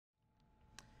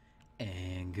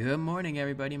Good morning,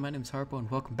 everybody. My name is Harpo, and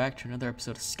welcome back to another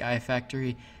episode of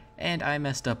Skyfactory. And I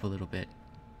messed up a little bit,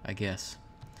 I guess.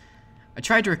 I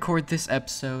tried to record this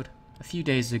episode a few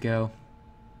days ago,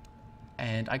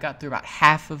 and I got through about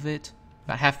half of it,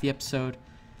 about half the episode.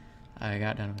 I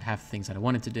got done with half the things that I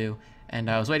wanted to do, and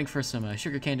I was waiting for some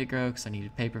sugarcane to grow because I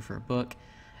needed paper for a book.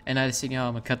 And I decided,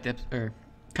 I'm gonna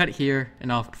cut it here,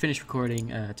 and I'll finish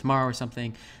recording tomorrow or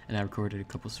something. And I recorded a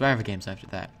couple survivor games after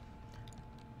that.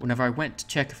 Whenever I went to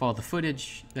check if all the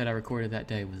footage that I recorded that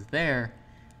day was there,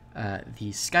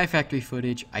 the Skyfactory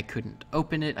footage, I couldn't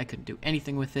open it, I couldn't do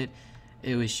anything with it.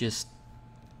 It was just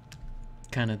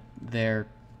kind of there,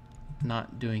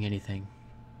 not doing anything.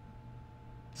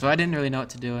 So I didn't really know what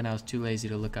to do, and I was too lazy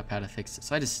to look up how to fix it.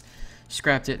 So I just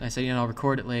scrapped it, and I said, I'll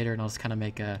record it later, and I'll just kind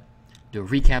of do a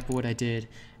recap of what I did,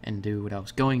 and do what I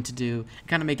was going to do, and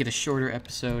kind of make it a shorter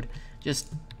episode,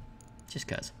 just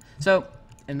cause. So,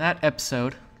 in that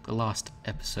episode, the lost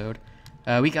episode,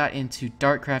 we got into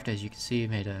Dartcraft. As you can see,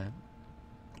 made a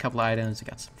couple items. We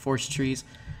got some forest trees.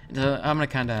 And, I'm gonna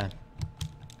kind of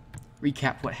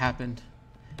recap what happened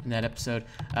in that episode.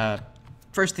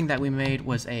 First thing that we made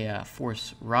was a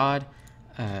forest rod.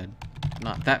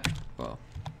 Not that well.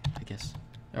 I guess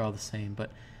they're all the same. But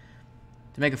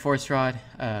to make a forest rod,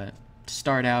 to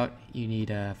start out, you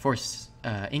need forest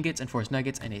ingots and forest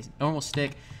nuggets and a normal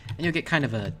stick, and you'll get kind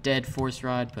of a dead forest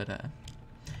rod, but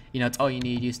it's all you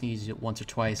need. You just need to use it once or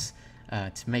twice.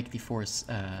 To make the forest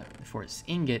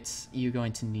ingots, you're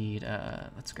going to need,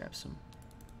 let's grab some,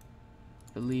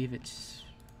 I believe it's,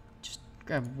 just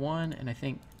grab one, and I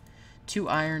think 2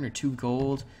 iron or 2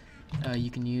 gold you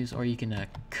can use, or you can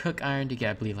cook iron to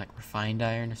get, I believe, like refined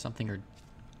iron or something, or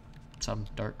some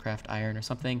Dartcraft iron or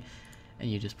something,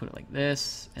 and you just put it like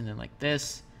this, and then like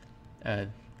this,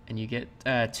 and you get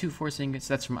 2 force ingots.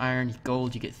 That's from iron.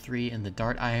 Gold, you get 3, and the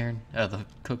dart iron, the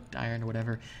cooked iron or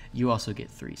whatever, you also get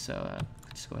 3. So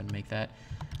just go ahead and make that.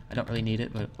 I don't really need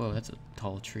it, but whoa, that's a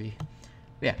tall tree.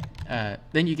 But yeah,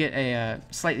 then you get a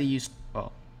slightly used,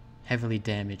 well, heavily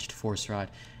damaged force rod,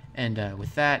 and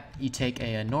with that, you take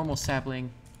a normal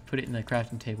sapling, put it in the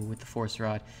crafting table with the force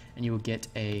rod, and you will get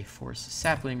a forest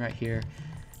sapling right here.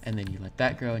 And then you let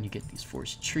that grow, and you get these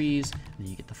forest trees, and then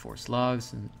you get the forest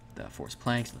logs, and the forest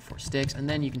planks, and the forest sticks, and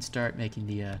then you can start making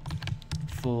the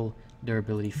full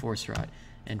durability forest rod.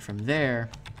 And from there,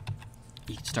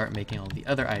 you can start making all the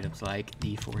other items, like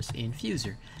the forest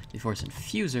infuser. The forest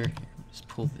infuser, here, just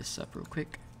pull this up real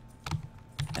quick.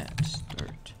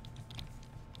 Start.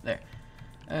 There.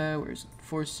 Where's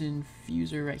forest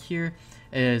infuser? Right here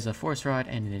is a forest rod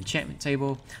and an enchantment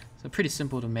table. So pretty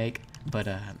simple to make, but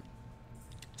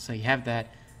so you have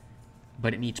that,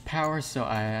 but it needs power, so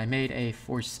I made a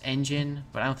force engine,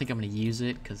 but I don't think I'm going to use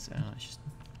it, because it's just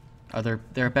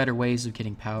there are better ways of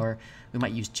getting power. We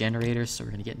might use generators, so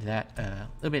we're going to get into that a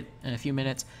little bit in a few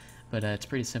minutes, but it's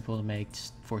pretty simple to make.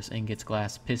 Just force ingots,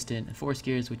 glass, piston, and force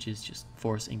gears, which is just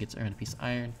force ingots and a piece of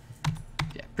iron.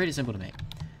 Yeah, pretty simple to make.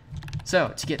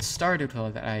 So, to get started with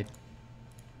all that,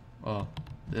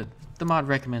 the mod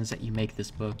recommends that you make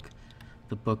this book,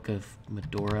 the Book of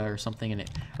Medora or something, and it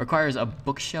requires a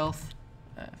bookshelf,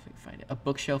 if I can find it, a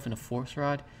bookshelf and a force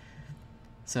rod.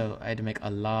 So I had to make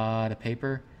a lot of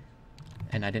paper,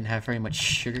 and I didn't have very much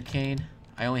sugarcane.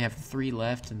 I only have 3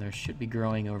 left, and there should be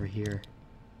growing over here.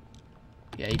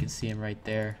 Yeah, you can see them right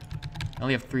there. I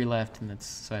only have 3 left, and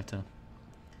so I have to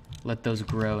let those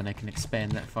grow, and I can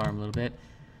expand that farm a little bit.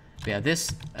 But yeah,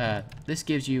 this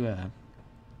gives you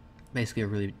basically a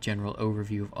really general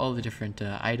overview of all the different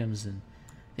items and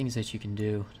things that you can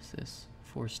do. What is this?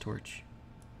 Force torch.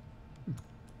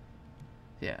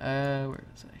 Yeah, where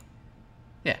was I?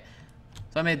 Yeah.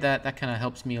 So I made that. That kind of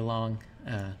helps me along,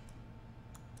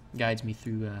 guides me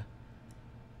through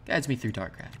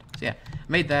Dartcraft. So yeah, I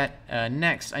made that.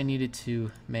 Next, I needed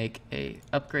to make a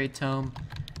upgrade tome,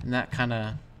 and that kind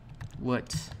of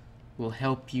what will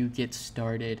help you get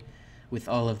started with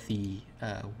all of the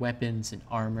weapons and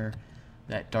armor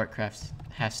that Dartcraft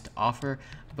has to offer.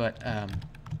 But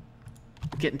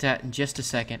we'll get into that in just a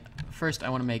second. First, I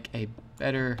want to make a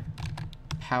better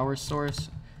power source.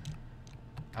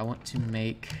 I want to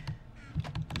make,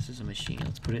 this is a machine,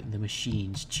 let's put it in the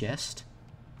machines chest,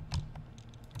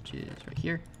 which is right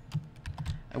here.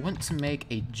 I want to make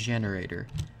a generator.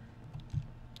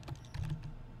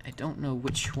 I don't know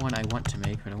which one I want to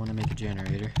make, but I want to make a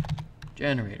generator.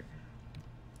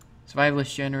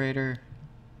 Survivalist generator.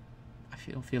 I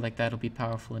don't feel like that'll be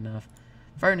powerful enough.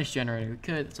 Furnace generator, we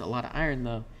could. It's a lot of iron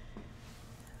though.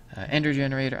 Ender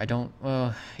generator, I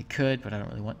could, but I don't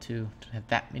really want to. Don't have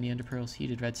that many ender pearls.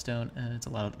 Heated redstone, it's a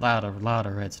lot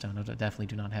of redstone. I definitely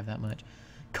do not have that much.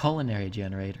 culinary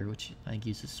generator, which I think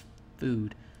uses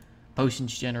food.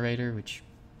 Potions generator, which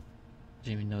I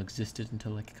didn't even know existed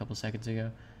until like a couple seconds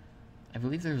ago. I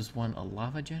believe there was one, a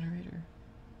lava generator.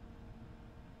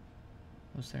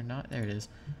 Was there not? There it is.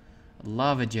 A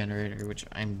lava generator, which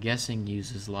I'm guessing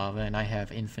uses lava, and I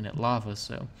have infinite lava,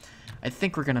 so I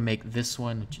think we're gonna make this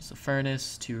one, which is a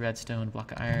furnace, 2 redstone, a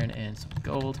block of iron, and some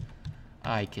gold.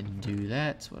 I can do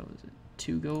that. So what was it?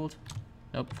 2 gold?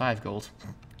 Nope, 5 gold.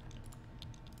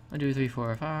 1, 2, 3,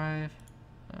 4, 5.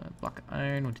 Block of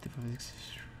iron. 1, 2, 3, 4, 5, 6,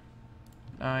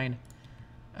 9.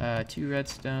 2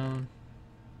 redstone.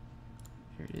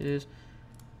 Here it is.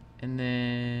 And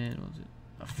then what was it?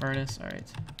 A furnace. All right.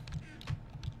 Let's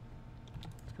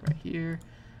go right here.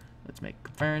 Let's make a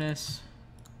furnace.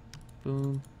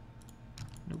 Boom.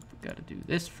 Nope. We gotta do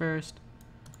this first.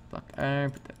 Block of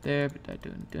iron. Put that there. Put that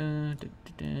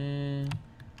dun.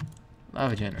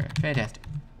 Lava generator. Fantastic.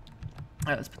 All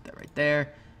right. Let's put that right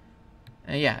there.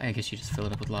 Yeah, I guess you just fill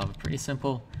it up with lava. Pretty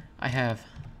simple. I have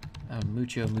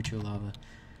mucho lava.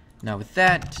 Now with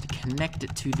that, to connect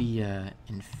it to the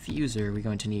infuser, we're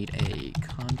going to need a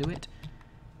conduit.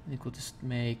 I think we'll just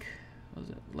make, what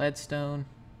was it, leadstone?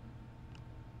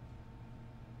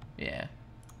 Yeah.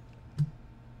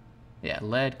 Yeah,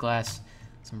 lead, glass,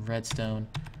 some redstone.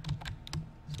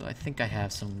 So I think I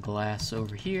have some glass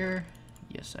over here.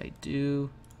 Yes, I do.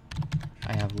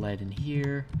 I have lead in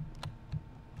here.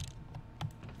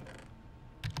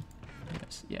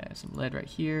 Yes, yeah, I have some lead right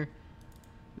here.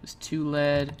 It was 2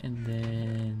 lead and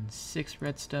then 6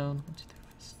 redstone. 1, 2,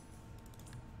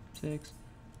 3, 4, 6.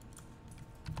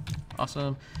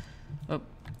 Awesome. Oh,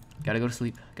 gotta go to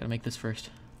sleep. Gotta make this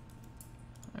first.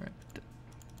 Alright,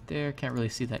 there. Can't really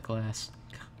see that glass.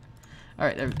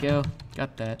 Alright, there we go.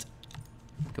 Got that.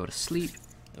 Go to sleep.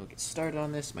 We'll get started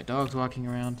on this. My dog's walking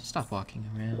around. Stop walking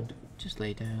around. Just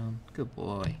lay down. Good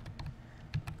boy.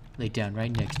 Lay down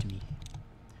right next to me.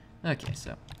 Okay,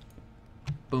 so.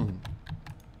 Boom.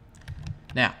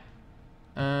 Now,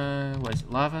 what is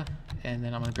it, lava? And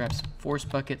then I'm gonna grab some force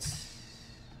buckets.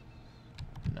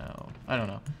 No, I don't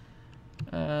know.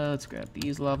 Let's grab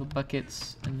these lava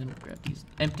buckets, and then we'll grab these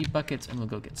empty buckets, and we'll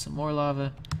go get some more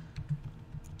lava.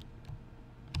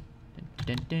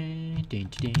 Dun, dun, dun,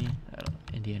 dun, dun. I don't know,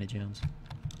 Indiana Jones.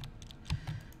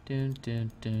 Dun,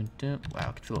 dun, dun, dun. Wow,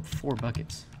 I could fill up 4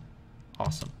 buckets.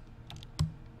 Awesome.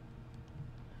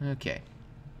 Okay.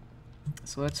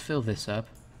 So let's fill this up.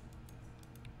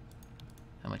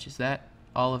 How much is that?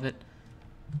 All of it.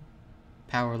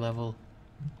 Power level.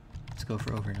 Let's go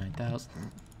for over 9,000.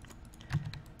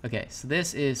 Okay, so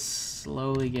this is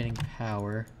slowly getting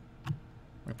power. I'm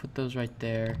gonna put those right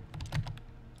there.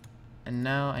 And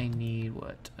now I need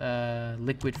what?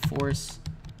 Liquid force.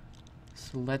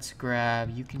 So let's grab,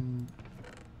 can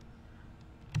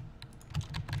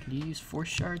you use force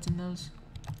shards in those?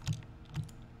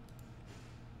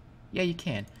 Yeah, you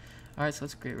can. Alright, so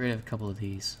let's get rid of a couple of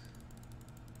these.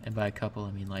 And by a couple,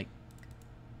 I mean like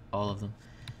all of them.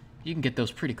 You can get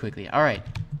those pretty quickly. Alright,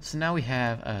 so now we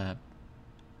have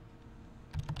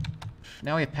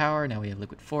power, now we have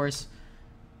liquid force.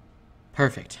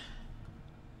 Perfect.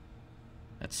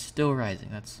 That's still rising.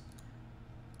 That's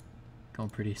going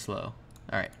pretty slow.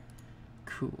 Alright,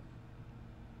 cool.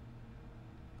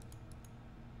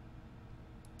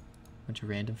 Bunch of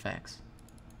random facts.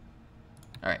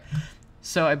 Alright,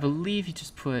 so I believe you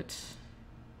just put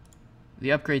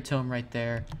the upgrade tome right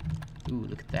there. Ooh,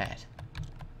 look at that.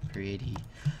 Pretty.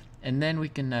 And then we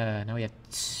can, now we have,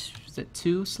 is it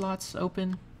 2 slots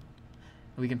open?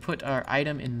 We can put our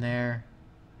item in there,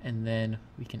 and then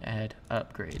we can add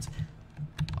upgrades.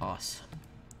 Awesome.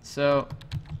 So,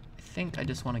 I think I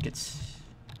just want to get,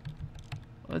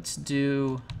 let's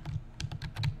do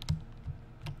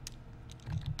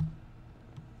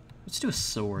a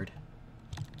sword.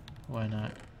 Why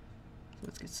not? So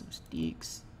let's get some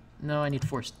sticks. No, I need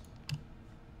force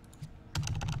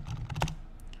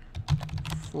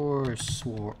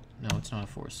sword. No, it's not a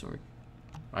force sword.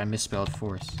 I misspelled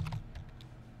force.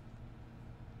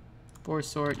 Force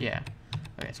sword, yeah.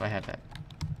 Okay, so I have that.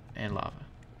 And lava.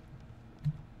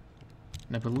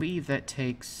 And I believe that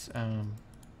takes, what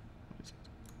is it?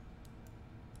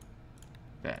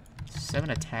 That 7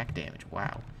 attack damage.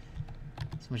 Wow.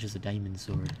 So much as a diamond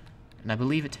sword. And I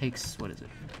believe it takes, what is it?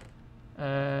 Where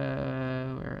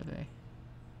are they?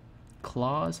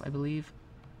 Claws, I believe,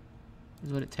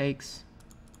 is what it takes.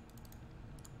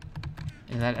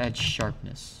 And that adds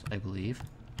sharpness, I believe.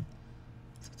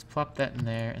 So let's plop that in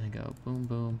there and then go boom,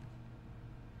 boom.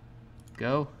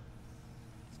 Go.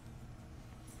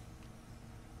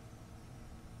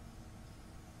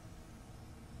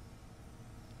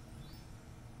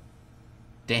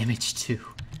 damage too.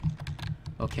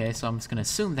 Okay, so I'm just gonna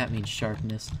assume that means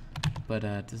sharpness, but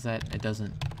does that? It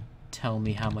doesn't tell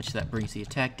me how much that brings the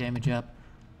attack damage up.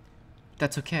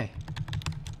 That's okay.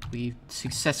 We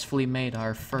successfully made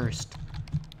our first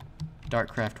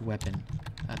Dartcraft weapon.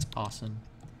 That's awesome.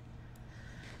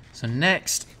 So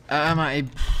next, how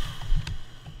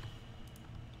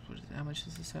much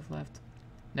does this have left?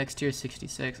 Next tier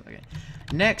 66. Okay.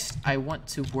 Next, I want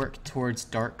to work towards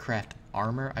Dartcraft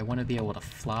armor. I want to be able to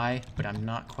fly, but I'm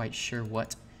not quite sure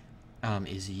what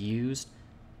is used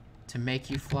to make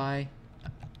you fly.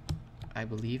 I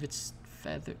believe it's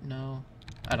feather. No,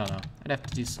 I don't know. I'd have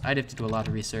to do a lot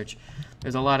of research.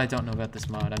 There's a lot I don't know about this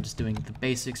mod. I'm just doing the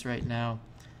basics right now.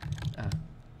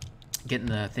 Getting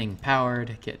the thing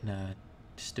powered.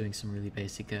 Just doing some really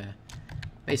basic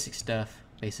stuff.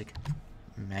 Basic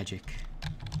magic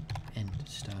and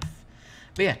stuff.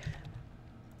 But yeah,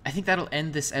 I think that'll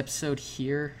end this episode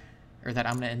here, or that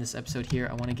I'm gonna end this episode here.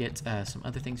 I want to get some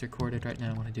other things recorded right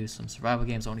now. I want to do some survival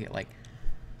games. I want to get like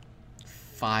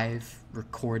 5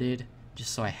 recorded,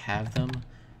 just so I have them.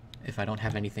 If I don't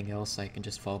have anything else, I can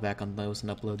just fall back on those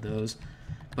and upload those.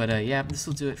 But yeah, this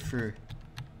will do it for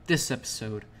this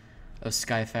episode of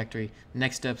Skyfactory.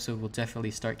 Next episode, we'll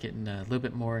definitely start getting a little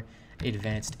bit more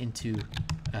advanced into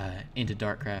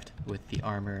Dartcraft with the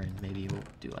armor, and maybe we'll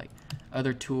do like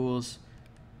other tools.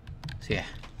 So yeah,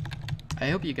 I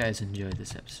hope you guys enjoyed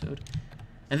this episode,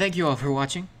 and thank you all for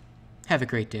watching. Have a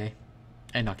great day,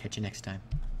 and I'll catch you next time.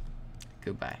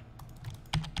 Goodbye.